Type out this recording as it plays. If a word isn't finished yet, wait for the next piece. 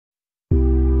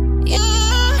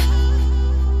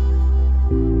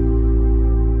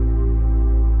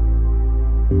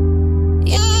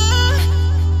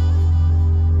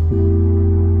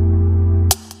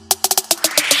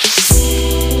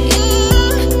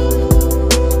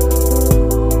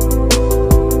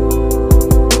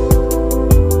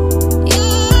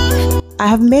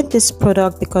have made this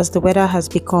product because the weather has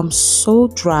become so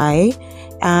dry,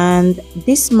 and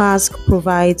this mask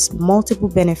provides multiple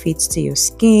benefits to your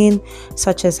skin,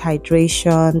 such as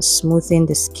hydration, smoothing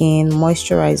the skin,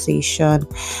 moisturization,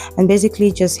 and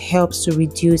basically just helps to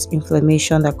reduce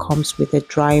inflammation that comes with the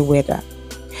dry weather.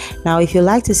 Now, if you'd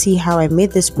like to see how I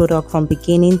made this product from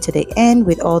beginning to the end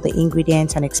with all the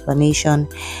ingredients and explanation,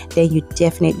 then you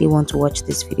definitely want to watch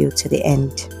this video to the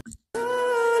end.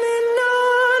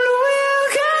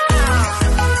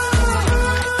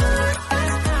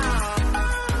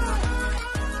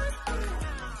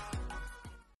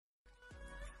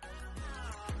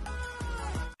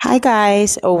 Hi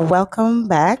guys, welcome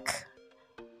back.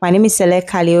 My name is Sele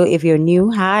Kalio. If you're new,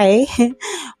 hi.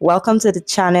 Welcome to the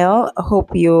channel. I hope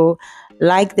you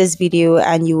like this video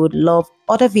and you would love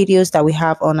other videos that we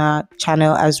have on our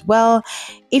channel as well.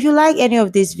 If you like any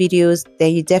of these videos,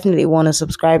 then you definitely want to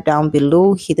subscribe down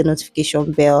below, hit the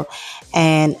notification bell,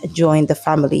 and join the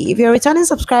family. If you're a returning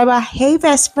subscriber, hey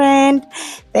best friend,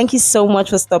 thank you so much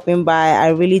for stopping by. I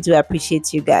really do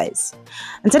appreciate you guys.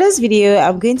 In today's video,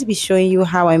 I'm going to be showing you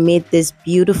how I made this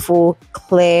beautiful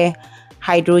clear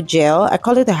hydrogel. I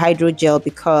call it a hydrogel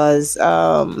because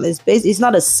it's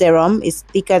not a serum, it's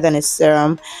thicker than a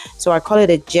serum, so I call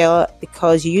it a gel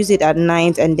because you use it at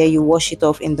night and then you wash it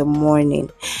off in the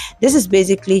morning. This is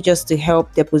basically just to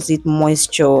help deposit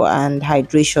moisture and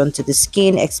hydration to the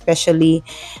skin, especially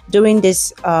during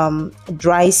this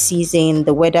dry season.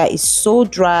 The weather is so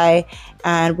dry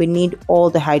and we need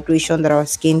all the hydration that our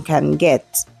skin can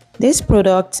get. This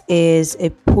product is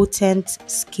a potent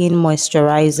skin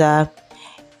moisturizer.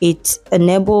 It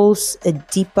enables a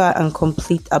deeper and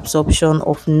complete absorption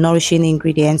of nourishing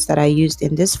ingredients that are used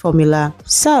in this formula.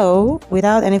 So,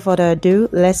 without any further ado,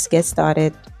 let's get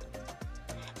started.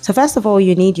 So first of all,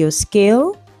 you need your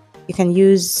scale. You can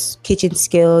use kitchen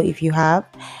scale if you have.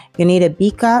 You need a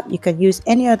beaker. You can use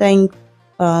any other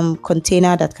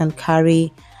container that can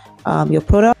carry your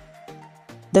product.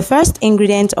 The first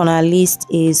ingredient on our list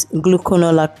is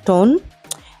gluconolactone.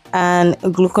 And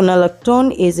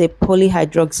gluconolactone is a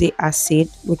polyhydroxy acid,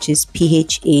 which is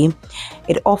PHA.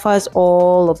 It offers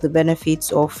all of the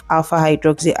benefits of alpha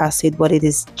hydroxy acid, but it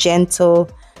is gentle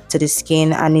to the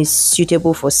skin and is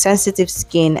suitable for sensitive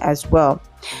skin as well.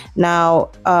 Now,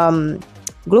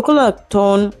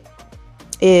 gluconolactone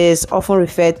is often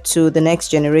referred to the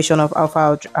next generation of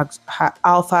alpha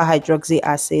hydroxy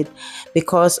acid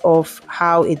because of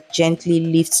how it gently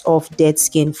lifts off dead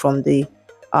skin from the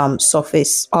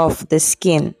surface of the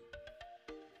skin.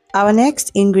 Our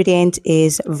next ingredient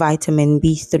is vitamin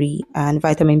B3, and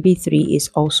vitamin B3 is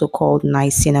also called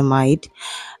niacinamide,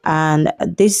 and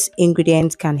this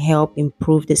ingredient can help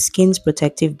improve the skin's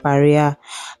protective barrier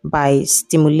by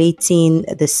stimulating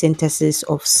the synthesis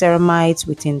of ceramides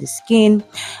within the skin.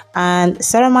 And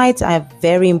ceramides are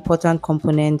very important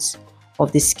components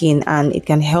of the skin, and it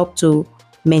can help to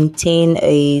maintain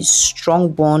a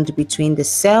strong bond between the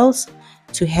cells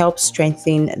to help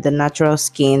strengthen the natural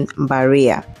skin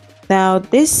barrier. Now,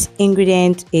 this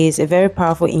ingredient is a very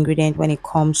powerful ingredient when it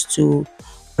comes to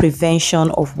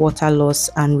prevention of water loss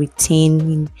and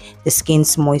retaining the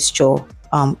skin's moisture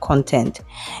content.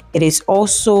 It is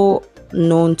also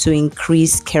known to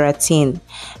increase keratin,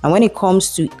 and when it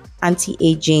comes to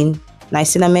anti-aging,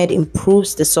 niacinamide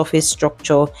improves the surface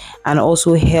structure and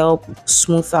also help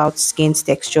smooth out skin's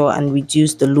texture and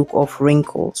reduce the look of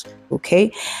wrinkles.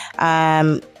 Okay,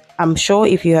 I'm sure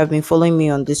if you have been following me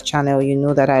on this channel, you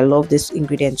know that I love this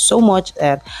ingredient so much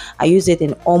that I use it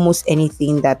in almost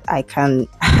anything that I can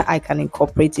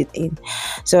incorporate it in.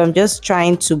 So I'm just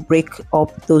trying to break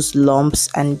up those lumps,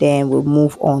 and then we'll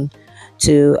move on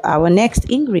to our next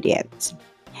ingredient.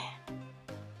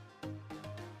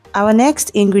 Our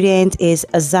next ingredient is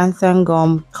xanthan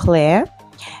gum clear,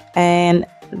 and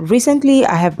recently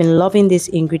I have been loving this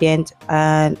ingredient,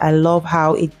 and I love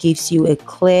how it gives you a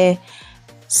clear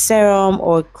serum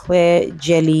or clear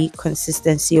jelly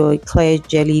consistency or a clear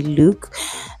jelly look.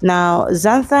 Now,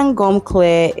 xanthan gum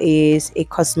clear is a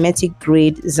cosmetic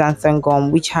grade xanthan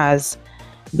gum which has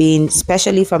been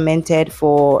specially fermented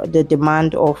for the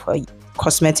demand of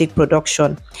cosmetic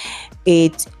production.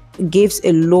 It gives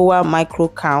a lower micro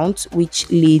count, which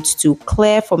leads to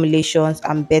clear formulations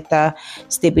and better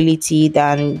stability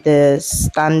than the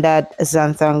standard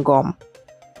xanthan gum.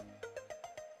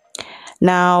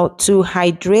 Now, to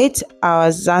hydrate our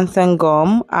xanthan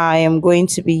gum, I am going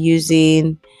to be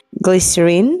using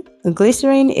glycerin.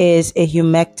 Glycerin is a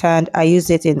humectant. I use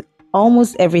it in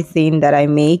almost everything that I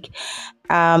make.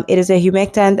 It is a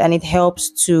humectant and it helps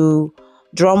to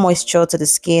draw moisture to the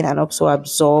skin and also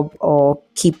absorb or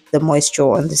keep the moisture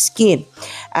on the skin.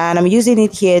 And I'm using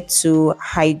it here to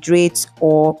hydrate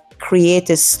or create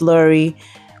a slurry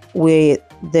with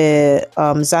the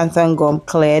xanthan gum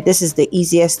clear. This is the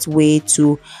easiest way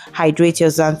to hydrate your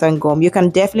xanthan gum. You can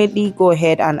definitely go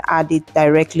ahead and add it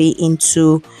directly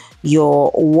into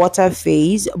your water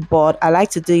phase, but I like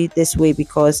to do it this way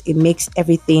because it makes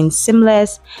everything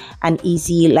seamless and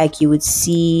easy, like you would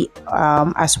see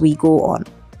as we go on.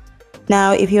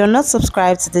 Now, if you're not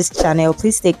subscribed to this channel,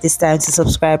 please take this time to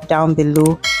subscribe down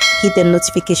below. Hit the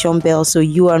notification bell so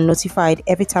you are notified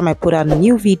every time I put out a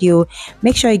new video.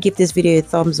 Make sure you give this video a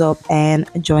thumbs up and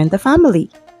join the family.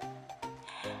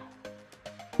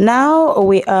 Now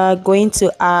we are going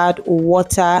to add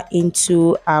water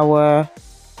into our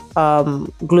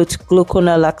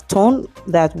gluconolactone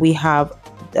that we have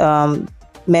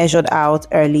measured out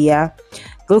earlier.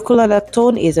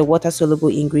 Gluconolactone is a water-soluble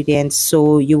ingredient,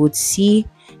 so you would see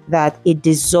that it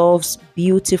dissolves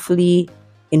beautifully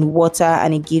in water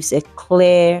and it gives a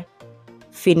clear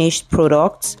finished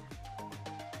product.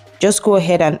 Just go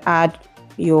ahead and add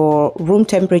your room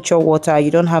temperature water.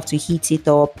 You don't have to heat it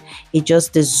up. It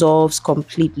just dissolves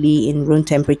completely in room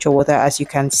temperature water. As you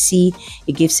can see,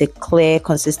 it gives a clear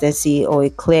consistency or a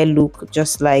clear look,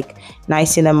 just like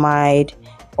niacinamide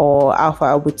or alpha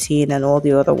arbutin and all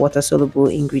the other water soluble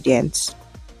ingredients.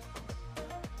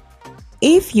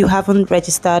 If you haven't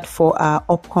registered for our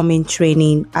upcoming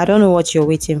training, I don't know what you're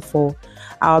waiting for.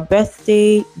 Our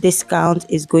birthday discount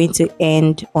is going to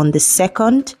end on the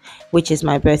 2nd, which is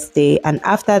my birthday, and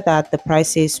after that the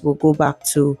prices will go back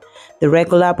to the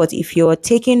regular. But if you're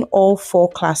taking all 4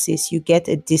 classes, you get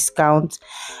a discount.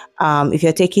 If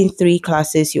you're taking 3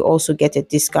 classes, you also get a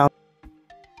discount.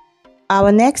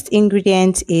 Our next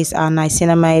ingredient is our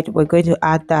niacinamide. We're going to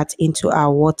add that into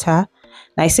our water.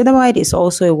 Niacinamide is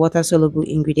also a water-soluble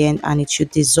ingredient and it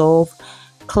should dissolve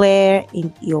clear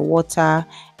in your water,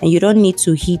 and you don't need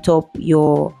to heat up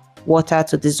your water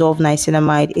to dissolve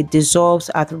niacinamide. It dissolves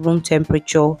at room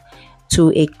temperature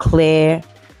to a clear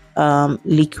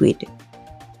liquid.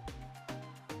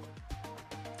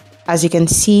 As you can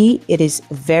see, it is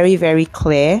very, very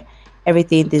clear.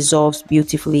 Everything dissolves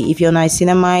beautifully. If your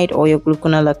niacinamide or your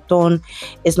gluconolactone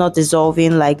is not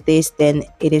dissolving like this, then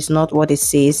it is not what it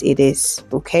says it is.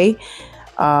 Okay,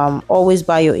 always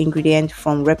buy your ingredient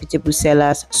from reputable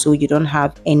sellers so you don't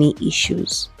have any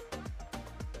issues.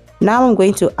 Now I'm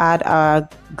going to add our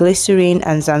glycerin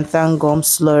and xanthan gum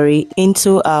slurry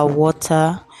into our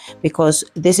water, because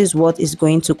this is what is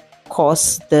going to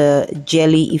cause the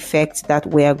jelly effect that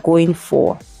we are going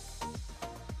for.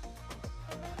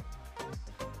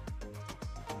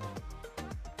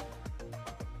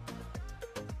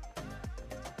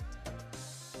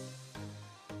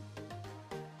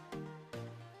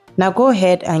 Now go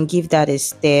ahead and give that a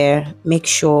stir. Make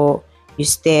sure you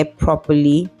stir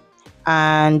properly,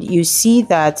 and you see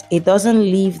that it doesn't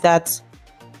leave that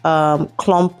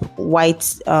clump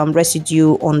white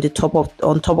residue on top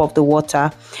of the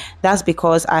water. That's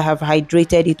because I have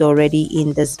hydrated it already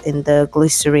in the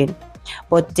glycerin.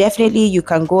 But definitely you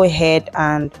can go ahead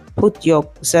and put your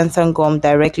xanthan gum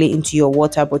directly into your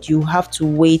water, but you have to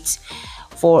wait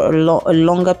for a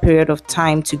longer period of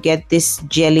time to get this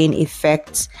gelling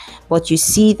effect. But you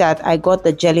see that I got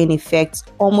the gelling effect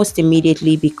almost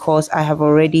immediately because I have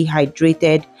already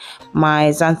hydrated my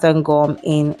xanthan gum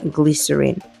in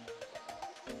glycerin.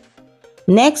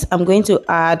 Next, I'm going to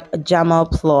add Jamal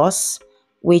Plus,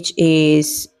 which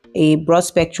is a broad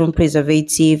spectrum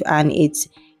preservative, and it's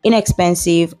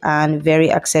inexpensive and very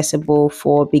accessible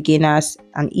for beginners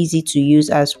and easy to use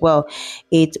as well.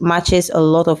 It matches a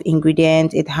lot of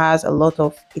ingredients. It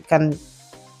can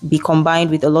be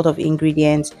combined with a lot of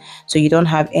ingredients, so you don't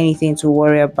have anything to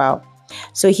worry about.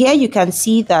 So here you can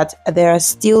see that there are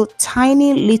still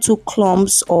tiny little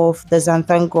clumps of the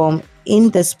xanthan gum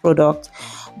in this product,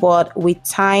 but with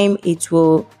time it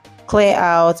will clear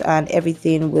out and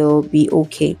everything will be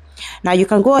okay. Now you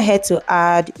can go ahead to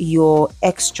add your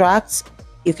extracts.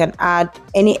 You can add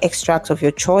any extract of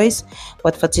your choice,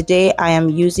 but for today I am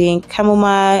using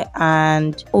chamomile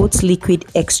and oat liquid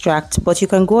extract, but you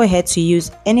can go ahead to use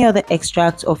any other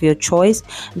extract of your choice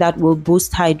that will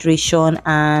boost hydration,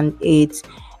 and it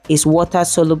is water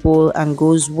soluble and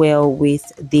goes well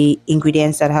with the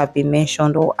ingredients that have been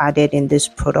mentioned or added in this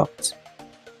product.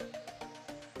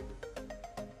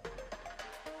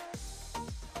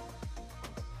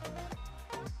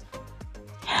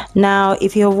 Now,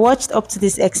 if you have watched up to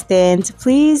this extent,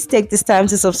 please take this time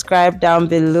to subscribe down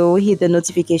below, hit the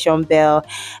notification bell,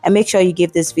 and make sure you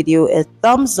give this video a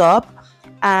thumbs up.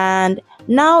 And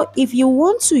Now, if you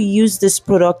want to use this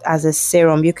product as a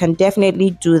serum, you can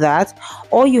definitely do that.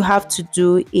 All you have to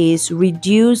do is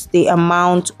reduce the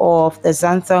amount of the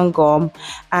xanthan gum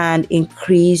and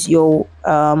increase your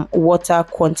water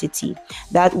quantity.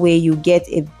 That way you get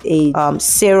a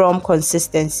serum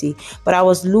consistency. But I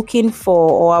was looking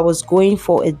for, or I was going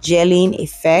for a gelling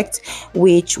effect,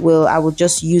 which I will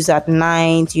just use at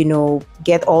night,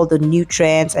 get all the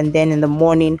nutrients, and then in the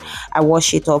morning I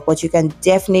wash it off. But you can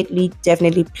definitely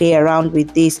play around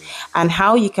with this. And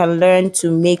how you can learn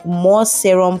to make more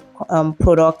serum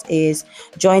product is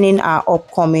joining our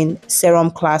upcoming serum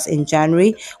class in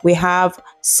January. We have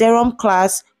serum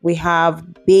class, we have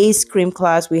base cream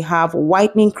class, we have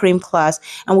whitening cream class,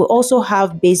 and we also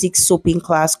have basic soaping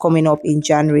class coming up in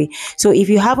January. So if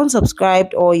you haven't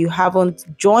subscribed or you haven't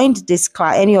joined this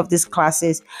class, any of these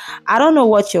classes, I don't know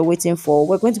what you're waiting for.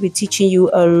 We're going to be teaching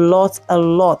you a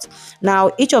lot.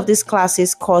 Now, each of these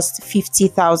classes cost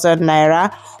 50,000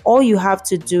 naira. All you have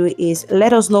to do is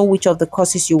let us know which of the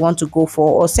courses you want to go for,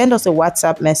 or send us a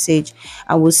WhatsApp message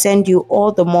and we'll send you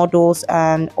all the models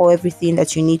and everything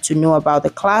that you need to know about the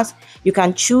class. You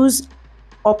can choose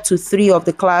up to 3 of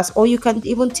the class, or you can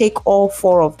even take all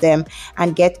 4 of them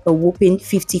and get a whooping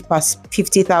 50,000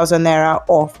 naira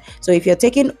off. So if you're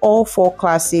taking all 4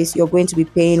 classes, you're going to be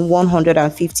paying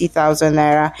 150,000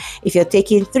 naira. If you're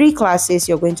taking 3 classes,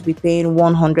 you're going to be paying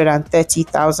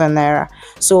 130,000 naira.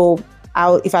 So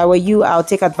if I were you, I'll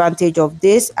take advantage of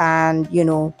this and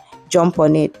jump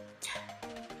on it.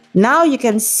 Now you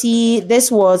can see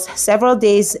this was several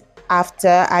days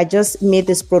after I just made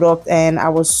this product, and I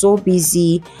was so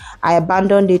busy. I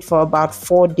abandoned it for about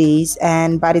 4 days,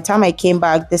 and by the time I came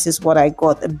back, this is what I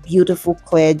got: a beautiful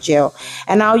clear gel.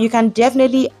 And now you can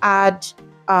definitely add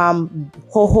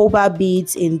jojoba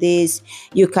beads in this.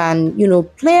 You can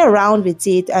play around with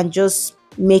it and just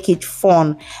make it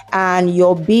fun, and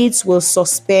your beads will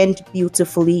suspend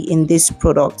beautifully in this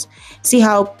product. See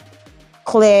how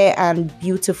clear and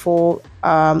beautiful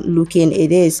looking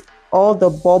it is. All the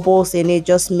bubbles in it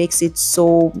just makes it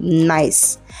so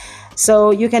nice.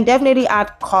 So you can definitely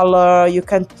add color, you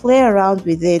can play around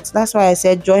with it. That's why I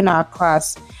said join our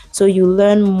class, so you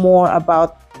learn more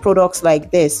about products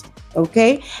like this.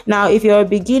 Okay, now if you're a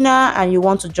beginner and you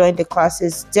want to join the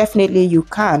classes, definitely you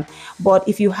can. But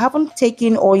if you haven't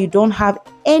taken, or you don't have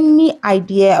any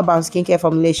idea about skincare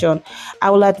formulation, I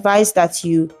will advise that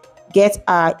you get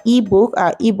our ebook.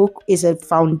 Our ebook is a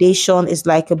foundation, it's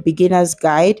like a beginner's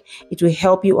guide. It will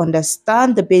help you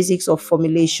understand the basics of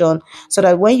formulation, so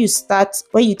that when you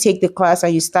take the class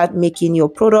and you start making your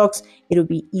products, it'll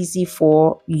be easy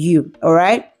for you. All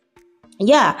right.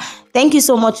 Yeah, thank you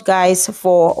so much guys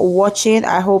for watching.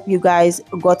 I hope you guys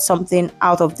got something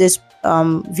out of this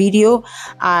video.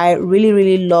 I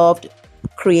really loved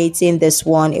creating this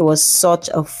one. It was such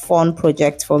a fun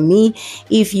project for me.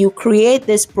 If you create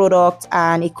this product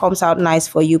and it comes out nice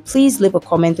for you, please leave a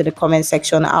comment in the comment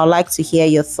section. I'd like to hear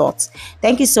your thoughts.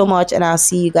 Thank you so much, and I'll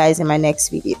see you guys in my next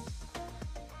video.